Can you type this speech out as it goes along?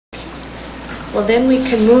Well, then we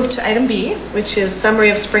can move to item B, which is summary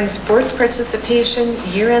of spring sports participation,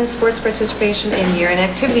 year-end sports participation, and year-end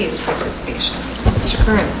activities participation. Mr.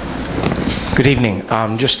 Curran. Good evening.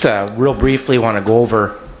 Just real briefly want to go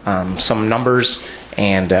over some numbers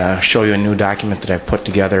and show you a new document that I've put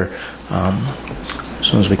together as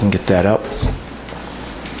soon as we can get that up.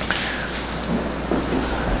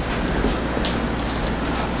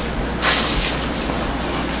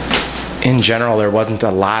 In general, there wasn't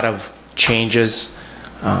a lot of changes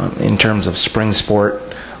in terms of spring sport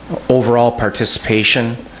overall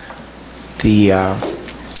participation.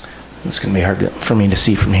 It's going to be hard for me to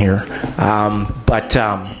see from here, but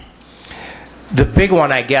the big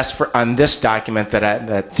one, I guess, on this document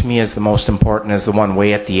that to me is the most important is the one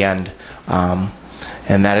way at the end,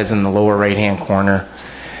 and that is in the lower right-hand corner.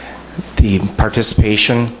 The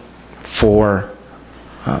participation for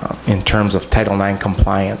in terms of Title IX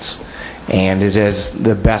compliance. And it is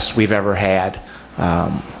the best we've ever had.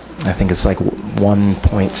 I think it's like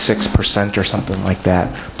 1.6% or something like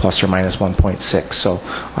that, plus or minus 1.6. So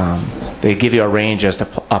they give you a range as to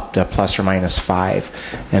up to plus or minus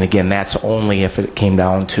 5. And again, that's only if it came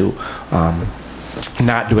down to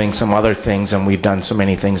not doing some other things. And we've done so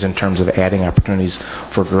many things in terms of adding opportunities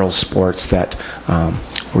for girls' sports that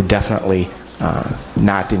we're definitely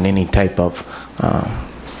not in any type of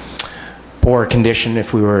poor condition.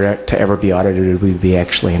 If we were to ever be audited, we'd be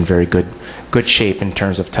actually in very good shape in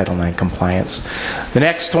terms of Title IX compliance. The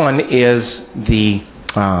next one is the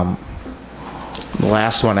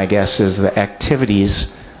last one, I guess, is the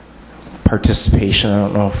activities participation. I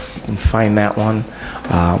don't know if you can find that one,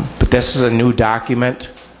 but this is a new document.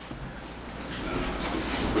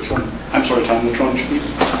 Which one? I'm sorry, Tom, which one should be?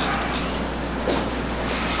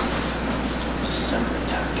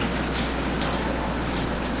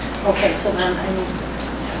 Okay, so then I need to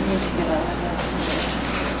get out of this.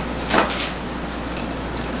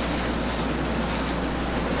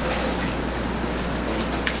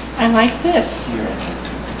 I like this.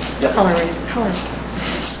 Yep. Color. No,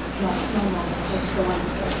 it's the one.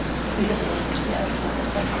 Yeah, it's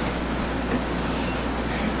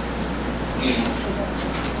not the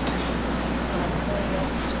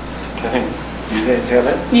I think you guys have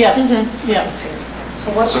it. Yeah. Yeah.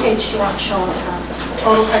 So what page do you want shown?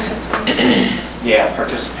 Total participation? Yeah,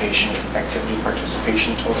 participation, activity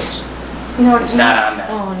participation totals. No, It's not on that.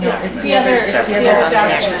 Oh, no, It's it's the other attached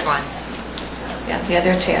document. one. Yeah, the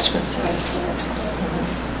other attachments.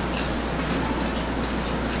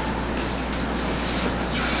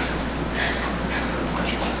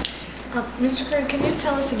 Mr. Curran, can you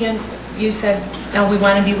tell us again, you said we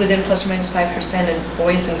want to be within plus or minus 5% and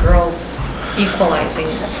boys and girls equalizing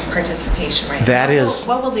participation, right? That is...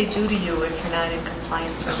 What will they do to you if you're not in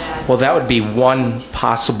compliance with that? Well, that would be one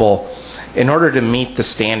possible... In order to meet the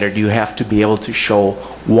standard, you have to be able to show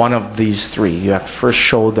one of these three. You have to first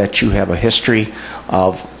show that you have a history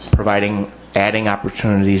of adding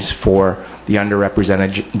opportunities for the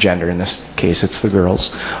underrepresented gender. In this case, it's the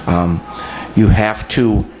girls. You have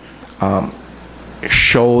to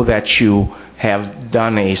show that you have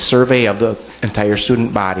done a survey of the entire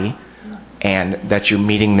student body and that you're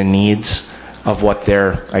meeting the needs of what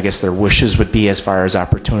their wishes would be as far as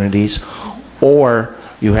opportunities, or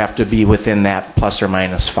you have to be within that plus or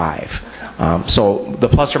minus 5. So the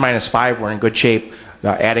plus or minus 5, we're in good shape.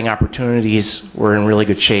 Adding opportunities, we're in really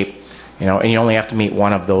good shape. And you only have to meet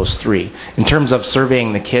one of those three. In terms of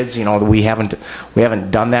surveying the kids, we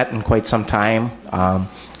haven't done that in quite some time.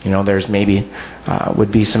 There's maybe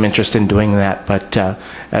would be some interest in doing that, but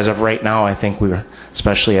as of right now, I think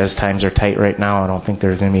especially as times are tight right now, I don't think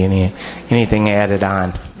there's going to be anything added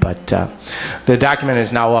on. But the document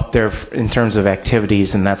is now up there in terms of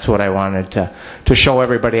activities, and that's what I wanted to show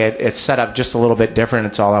everybody. It's set up just a little bit different.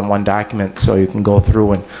 It's all on one document, so you can go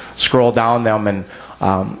through and scroll down them, and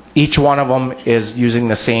each one of them is using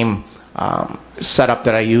the same setup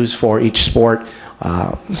that I use for each sport.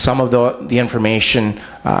 Some of the information,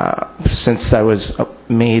 since I was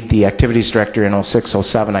made the activities director in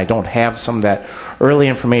 06-07, I don't have some of that early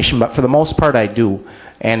information, but for the most part I do.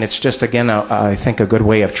 And it's just, again, I think a good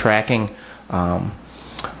way of tracking how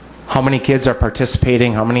many kids are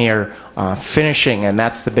participating, how many are finishing, and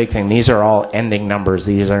that's the big thing. These are all ending numbers.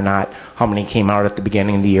 These are not how many came out at the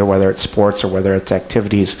beginning of the year, whether it's sports or whether it's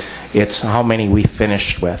activities. It's how many we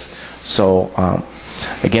finished with. So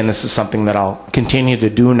again, this is something that I'll continue to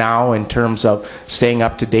do now in terms of staying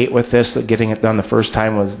up to date with this. Getting it done the first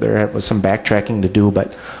time there was some backtracking to do,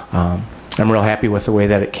 but I'm real happy with the way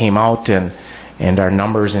that it came out and our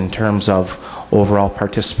numbers in terms of overall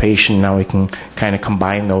participation. Now we can kind of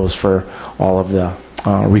combine those for all of the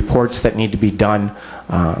reports that need to be done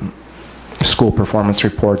school performance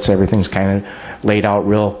reports, everything's kind of laid out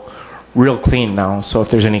real clean now. So if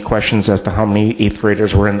there's any questions as to how many 8th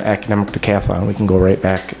graders were in academic decathlon, we can go right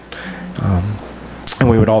back. And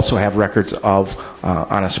we would also have records of,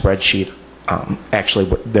 on a spreadsheet, actually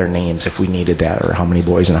their names if we needed that, or how many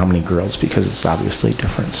boys and how many girls, because it's obviously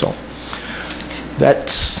different. So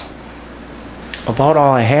that's about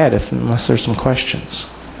all I had, unless there's some questions.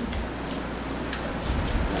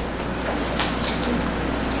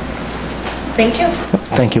 Thank you.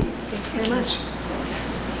 Thank you.